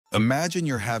Imagine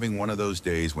you're having one of those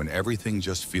days when everything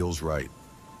just feels right.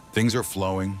 Things are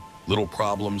flowing, little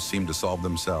problems seem to solve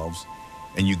themselves,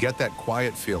 and you get that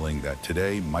quiet feeling that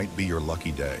today might be your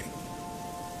lucky day.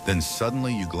 Then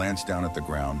suddenly you glance down at the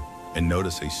ground and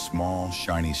notice a small,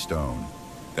 shiny stone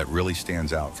that really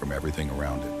stands out from everything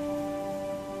around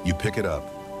it. You pick it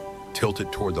up, tilt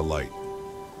it toward the light,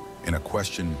 and a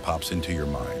question pops into your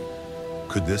mind.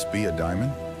 Could this be a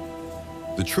diamond?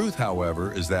 The truth,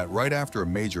 however, is that right after a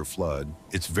major flood,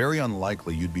 it's very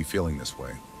unlikely you'd be feeling this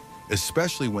way,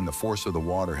 especially when the force of the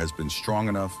water has been strong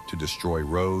enough to destroy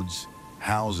roads,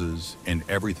 houses, and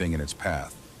everything in its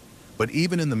path. But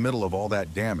even in the middle of all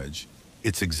that damage,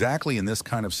 it's exactly in this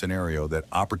kind of scenario that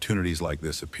opportunities like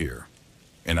this appear.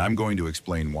 And I'm going to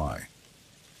explain why.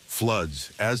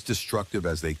 Floods, as destructive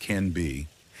as they can be,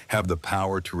 have the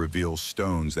power to reveal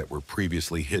stones that were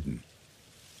previously hidden.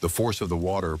 The force of the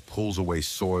water pulls away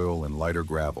soil and lighter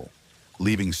gravel,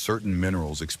 leaving certain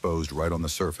minerals exposed right on the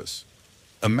surface.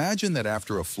 Imagine that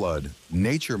after a flood,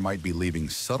 nature might be leaving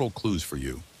subtle clues for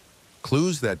you,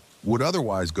 clues that would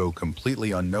otherwise go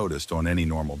completely unnoticed on any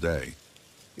normal day.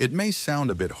 It may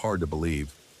sound a bit hard to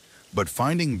believe, but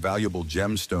finding valuable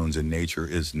gemstones in nature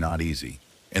is not easy,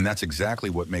 and that's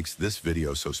exactly what makes this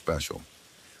video so special.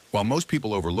 While most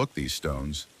people overlook these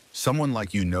stones, someone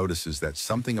like you notices that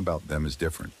something about them is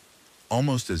different,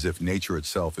 almost as if nature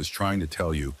itself is trying to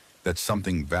tell you that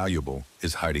something valuable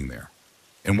is hiding there.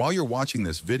 And while you're watching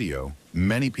this video,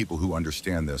 many people who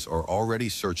understand this are already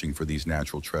searching for these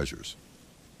natural treasures.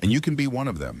 And you can be one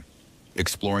of them,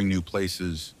 exploring new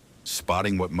places,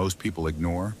 spotting what most people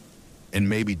ignore, and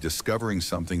maybe discovering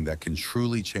something that can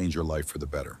truly change your life for the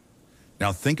better.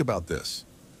 Now think about this.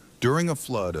 During a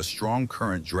flood, a strong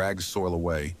current drags soil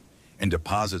away and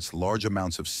deposits large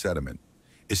amounts of sediment,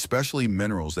 especially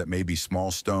minerals that may be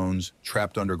small stones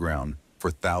trapped underground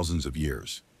for thousands of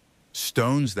years.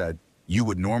 Stones that you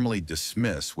would normally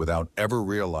dismiss without ever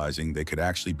realizing they could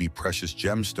actually be precious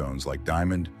gemstones like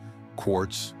diamond,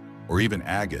 quartz, or even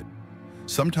agate.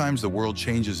 Sometimes the world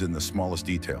changes in the smallest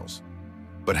details.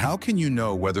 But how can you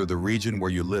know whether the region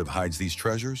where you live hides these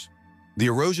treasures? The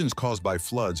erosions caused by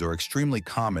floods are extremely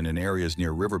common in areas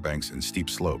near riverbanks and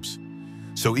steep slopes.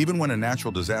 So even when a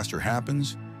natural disaster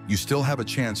happens, you still have a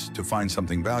chance to find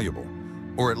something valuable,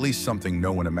 or at least something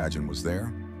no one imagined was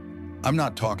there. I'm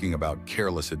not talking about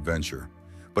careless adventure,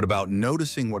 but about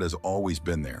noticing what has always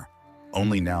been there,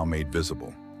 only now made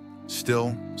visible.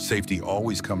 Still, safety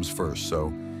always comes first,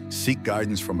 so seek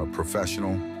guidance from a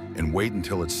professional and wait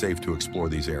until it's safe to explore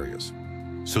these areas.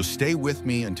 So stay with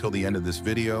me until the end of this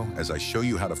video as I show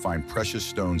you how to find precious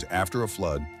stones after a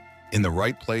flood in the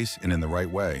right place and in the right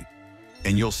way.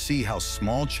 And you'll see how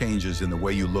small changes in the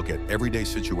way you look at everyday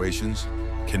situations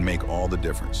can make all the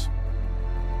difference.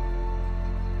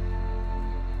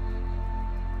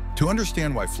 To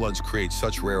understand why floods create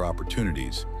such rare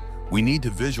opportunities, we need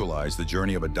to visualize the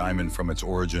journey of a diamond from its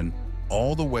origin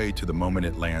all the way to the moment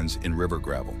it lands in river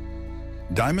gravel.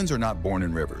 Diamonds are not born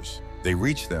in rivers. They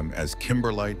reach them as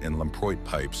kimberlite and lamproite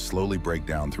pipes slowly break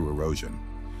down through erosion.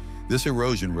 This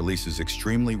erosion releases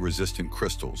extremely resistant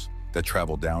crystals that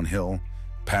travel downhill,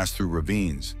 pass through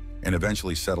ravines, and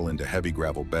eventually settle into heavy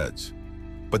gravel beds.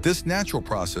 But this natural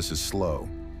process is slow,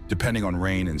 depending on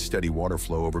rain and steady water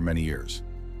flow over many years.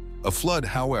 A flood,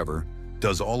 however,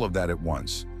 does all of that at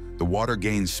once. The water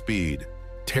gains speed,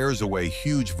 tears away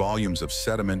huge volumes of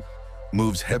sediment,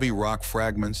 moves heavy rock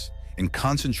fragments, and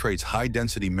concentrates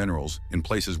high-density minerals in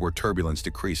places where turbulence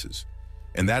decreases.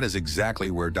 And that is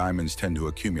exactly where diamonds tend to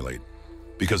accumulate.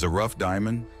 Because a rough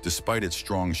diamond, despite its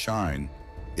strong shine,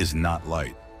 is not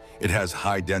light. It has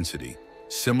high density,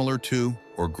 similar to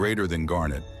or greater than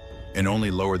garnet, and only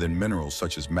lower than minerals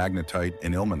such as magnetite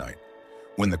and ilmenite.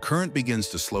 When the current begins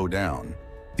to slow down,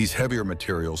 these heavier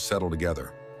materials settle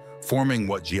together, forming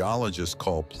what geologists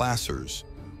call placers,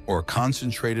 or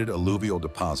concentrated alluvial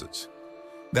deposits.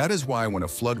 That is why when a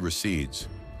flood recedes,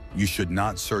 you should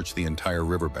not search the entire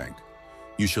riverbank.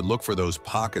 You should look for those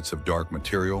pockets of dark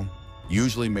material,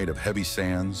 usually made of heavy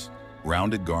sands,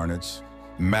 rounded garnets,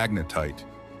 magnetite,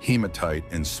 hematite,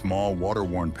 and small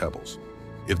water-worn pebbles.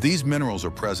 If these minerals are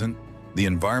present, the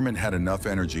environment had enough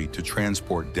energy to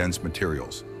transport dense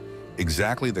materials,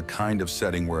 exactly the kind of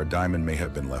setting where a diamond may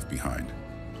have been left behind.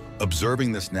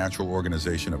 Observing this natural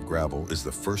organization of gravel is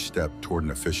the first step toward an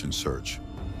efficient search.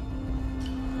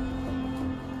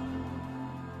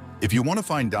 If you want to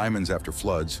find diamonds after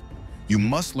floods, you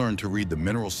must learn to read the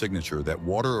mineral signature that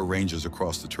water arranges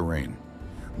across the terrain.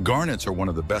 Garnets are one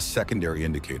of the best secondary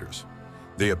indicators.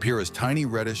 They appear as tiny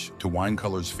reddish to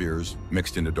wine-colored spheres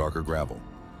mixed into darker gravel.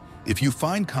 If you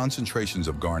find concentrations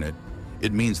of garnet,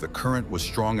 It means the current was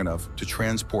strong enough to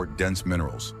transport dense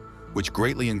minerals, which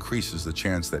greatly increases the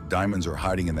chance that diamonds are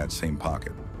hiding in that same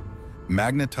pocket.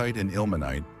 Magnetite and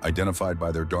ilmenite, identified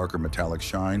by their darker metallic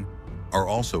shine, are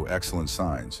also excellent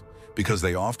signs because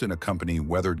they often accompany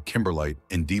weathered kimberlite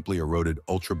and deeply eroded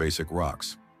ultrabasic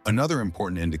rocks. Another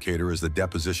important indicator is the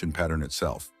deposition pattern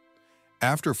itself.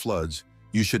 After floods,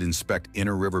 you should inspect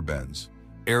inner river bends,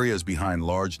 areas behind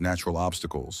large natural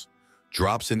obstacles,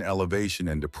 drops in elevation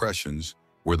and depressions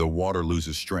where the water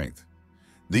loses strength.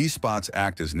 These spots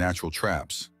act as natural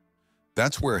traps.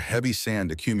 That's where heavy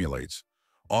sand accumulates,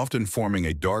 often forming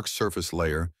a dark surface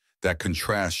layer that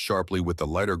contrasts sharply with the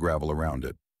lighter gravel around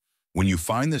it. When you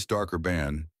find this darker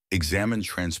band, examine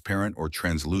transparent or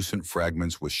translucent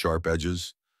fragments with sharp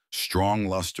edges, strong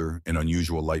luster, and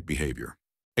unusual light behavior.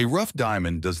 A rough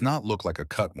diamond does not look like a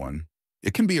cut one.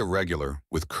 It can be irregular,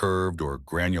 with curved or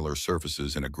granular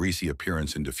surfaces and a greasy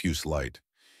appearance in diffuse light.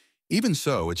 Even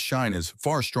so, its shine is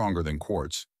far stronger than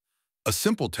quartz. A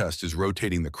simple test is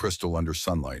rotating the crystal under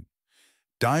sunlight.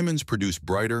 Diamonds produce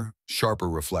brighter, sharper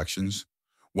reflections,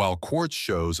 while quartz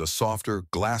shows a softer,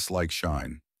 glass-like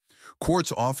shine.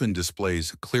 Quartz often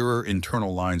displays clearer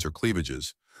internal lines or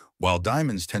cleavages, while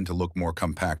diamonds tend to look more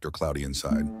compact or cloudy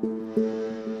inside.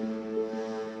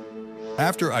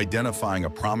 After identifying a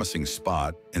promising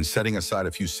spot and setting aside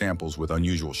a few samples with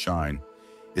unusual shine,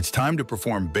 it's time to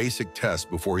perform basic tests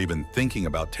before even thinking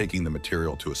about taking the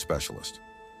material to a specialist.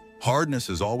 Hardness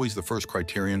is always the first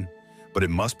criterion, but it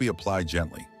must be applied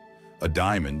gently. A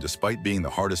diamond, despite being the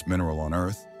hardest mineral on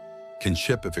Earth, can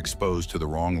chip if exposed to the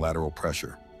wrong lateral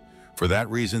pressure. For that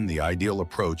reason, the ideal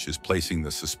approach is placing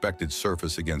the suspected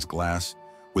surface against glass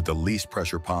with the least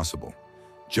pressure possible,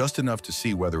 just enough to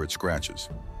see whether it scratches.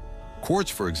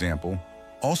 Quartz, for example,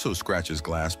 also scratches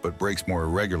glass but breaks more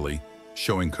irregularly,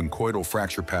 showing conchoidal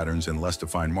fracture patterns and less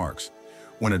defined marks.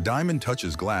 When a diamond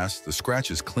touches glass, the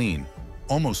scratch is clean,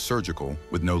 almost surgical,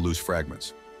 with no loose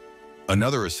fragments.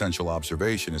 Another essential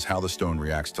observation is how the stone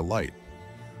reacts to light.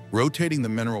 Rotating the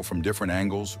mineral from different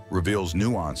angles reveals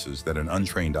nuances that an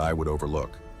untrained eye would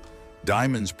overlook.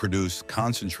 Diamonds produce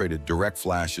concentrated direct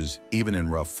flashes even in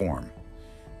rough form.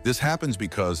 This happens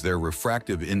because their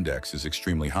refractive index is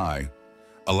extremely high,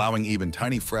 allowing even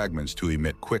tiny fragments to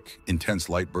emit quick, intense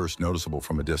light bursts noticeable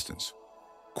from a distance.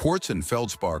 Quartz and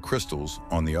feldspar crystals,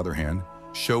 on the other hand,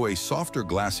 show a softer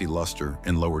glassy luster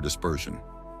and lower dispersion.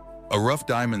 A rough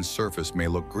diamond's surface may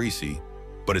look greasy,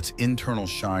 but its internal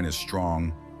shine is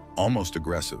strong, almost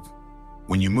aggressive.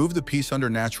 When you move the piece under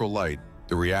natural light,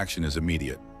 the reaction is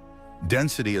immediate.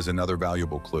 Density is another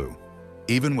valuable clue.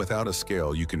 Even without a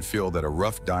scale, you can feel that a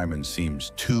rough diamond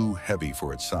seems too heavy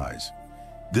for its size.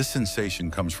 This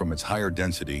sensation comes from its higher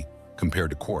density compared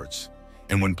to quartz,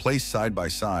 and when placed side by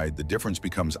side, the difference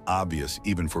becomes obvious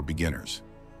even for beginners.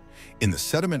 In the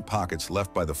sediment pockets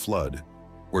left by the flood,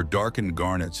 where darkened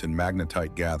garnets and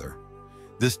magnetite gather,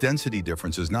 this density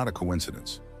difference is not a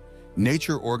coincidence.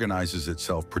 Nature organizes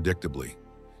itself predictably.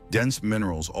 Dense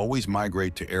minerals always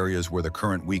migrate to areas where the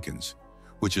current weakens,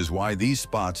 which is why these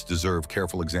spots deserve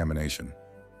careful examination.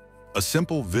 A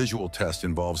simple visual test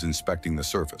involves inspecting the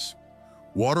surface.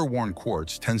 Water-worn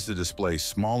quartz tends to display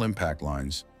small impact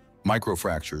lines,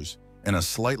 microfractures, and a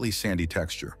slightly sandy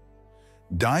texture.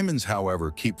 Diamonds,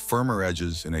 however, keep firmer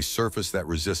edges and a surface that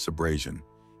resists abrasion,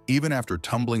 even after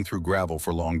tumbling through gravel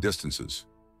for long distances.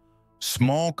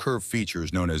 Small curved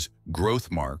features known as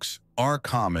growth marks are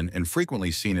common and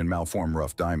frequently seen in malformed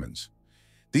rough diamonds.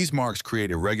 These marks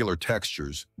create irregular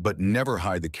textures, but never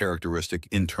hide the characteristic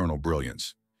internal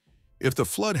brilliance. If the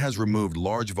flood has removed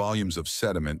large volumes of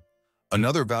sediment,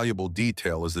 another valuable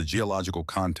detail is the geological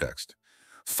context.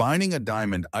 Finding a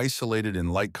diamond isolated in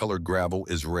light-colored gravel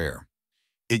is rare.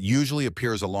 It usually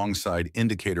appears alongside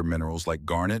indicator minerals like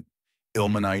garnet,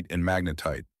 ilmenite, and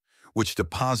magnetite, which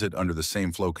deposit under the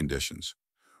same flow conditions.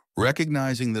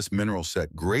 Recognizing this mineral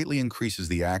set greatly increases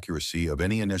the accuracy of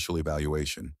any initial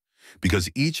evaluation, because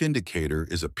each indicator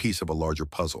is a piece of a larger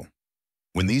puzzle.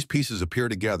 When these pieces appear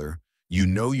together, you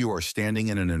know you are standing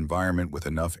in an environment with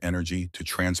enough energy to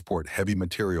transport heavy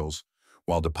materials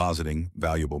while depositing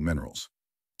valuable minerals.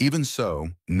 Even so,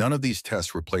 none of these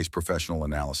tests replace professional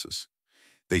analysis.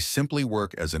 They simply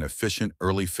work as an efficient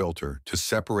early filter to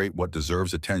separate what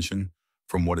deserves attention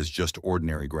from what is just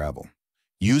ordinary gravel.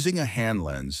 Using a hand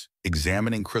lens,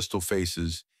 examining crystal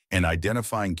faces, and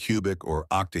identifying cubic or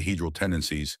octahedral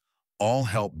tendencies all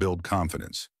help build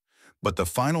confidence. But the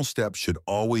final step should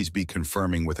always be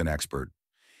confirming with an expert.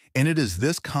 And it is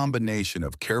this combination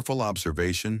of careful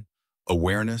observation,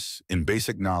 awareness, and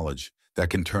basic knowledge that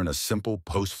can turn a simple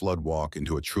post-flood walk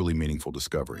into a truly meaningful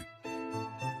discovery.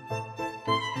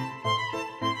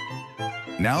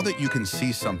 Now that you can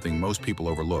see something most people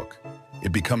overlook,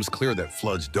 it becomes clear that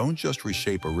floods don't just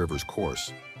reshape a river's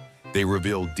course. They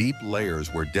reveal deep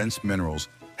layers where dense minerals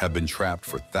have been trapped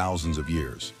for thousands of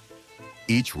years.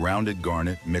 Each rounded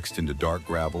garnet mixed into dark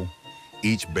gravel,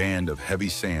 each band of heavy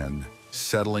sand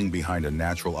settling behind a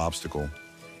natural obstacle,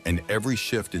 and every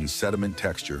shift in sediment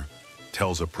texture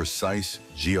tells a precise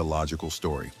geological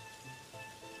story.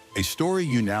 A story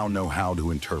you now know how to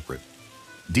interpret.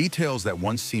 Details that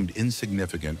once seemed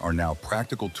insignificant are now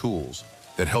practical tools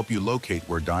that help you locate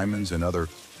where diamonds and other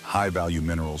high-value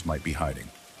minerals might be hiding.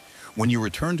 When you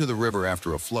return to the river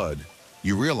after a flood,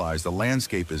 you realize the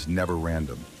landscape is never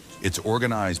random. It's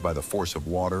organized by the force of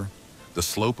water, the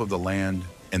slope of the land,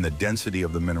 and the density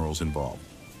of the minerals involved.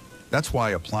 That's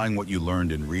why applying what you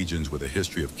learned in regions with a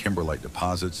history of kimberlite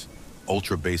deposits,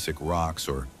 ultra-basic rocks,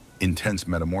 or intense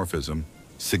metamorphism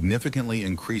significantly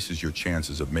increases your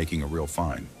chances of making a real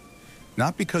find.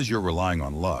 Not because you're relying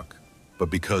on luck,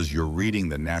 but because you're reading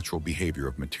the natural behavior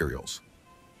of materials.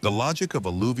 The logic of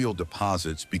alluvial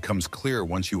deposits becomes clear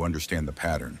once you understand the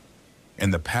pattern.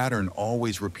 And the pattern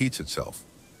always repeats itself.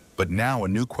 But now a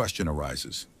new question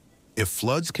arises. If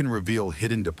floods can reveal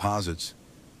hidden deposits,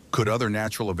 could other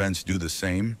natural events do the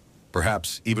same,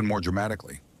 perhaps even more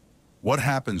dramatically? What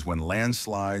happens when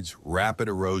landslides, rapid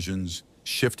erosions,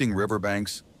 shifting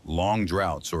riverbanks, long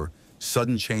droughts, or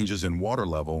sudden changes in water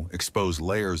level expose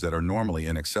layers that are normally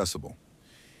inaccessible?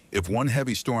 If one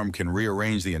heavy storm can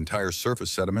rearrange the entire surface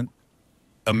sediment,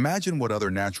 imagine what other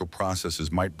natural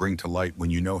processes might bring to light when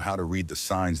you know how to read the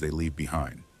signs they leave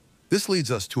behind. This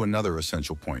leads us to another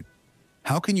essential point.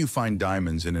 How can you find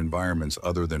diamonds in environments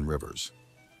other than rivers?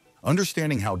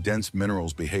 Understanding how dense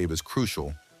minerals behave is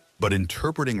crucial, but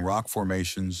interpreting rock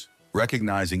formations,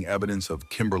 recognizing evidence of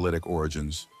kimberlitic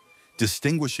origins,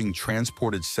 distinguishing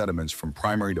transported sediments from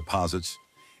primary deposits,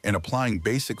 and applying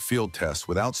basic field tests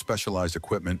without specialized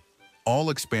equipment all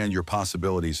expand your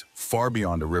possibilities far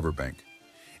beyond a riverbank.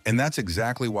 And that's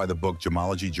exactly why the book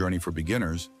Gemology Journey for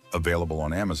Beginners, available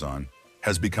on Amazon,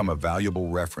 has become a valuable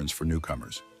reference for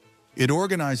newcomers. It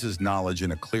organizes knowledge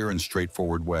in a clear and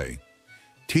straightforward way,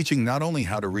 teaching not only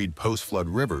how to read post-flood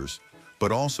rivers,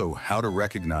 but also how to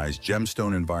recognize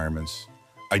gemstone environments,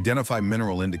 identify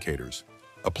mineral indicators,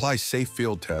 apply safe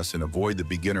field tests, and avoid the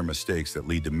beginner mistakes that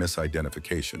lead to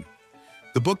misidentification.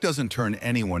 The book doesn't turn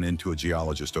anyone into a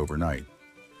geologist overnight,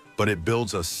 but it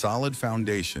builds a solid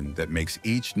foundation that makes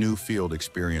each new field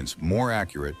experience more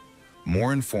accurate,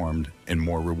 more informed, and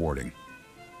more rewarding.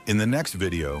 In the next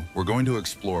video, we're going to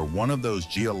explore one of those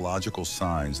geological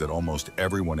signs that almost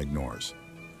everyone ignores.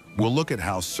 We'll look at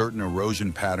how certain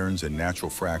erosion patterns and natural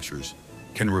fractures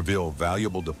can reveal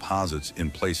valuable deposits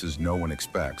in places no one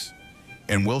expects,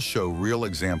 and we'll show real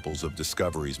examples of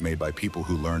discoveries made by people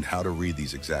who learned how to read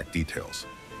these exact details.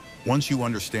 Once you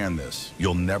understand this,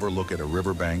 you'll never look at a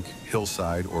riverbank,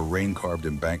 hillside, or rain-carved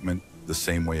embankment the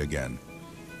same way again.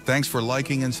 Thanks for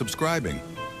liking and subscribing.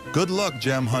 Good luck,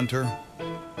 Gem Hunter!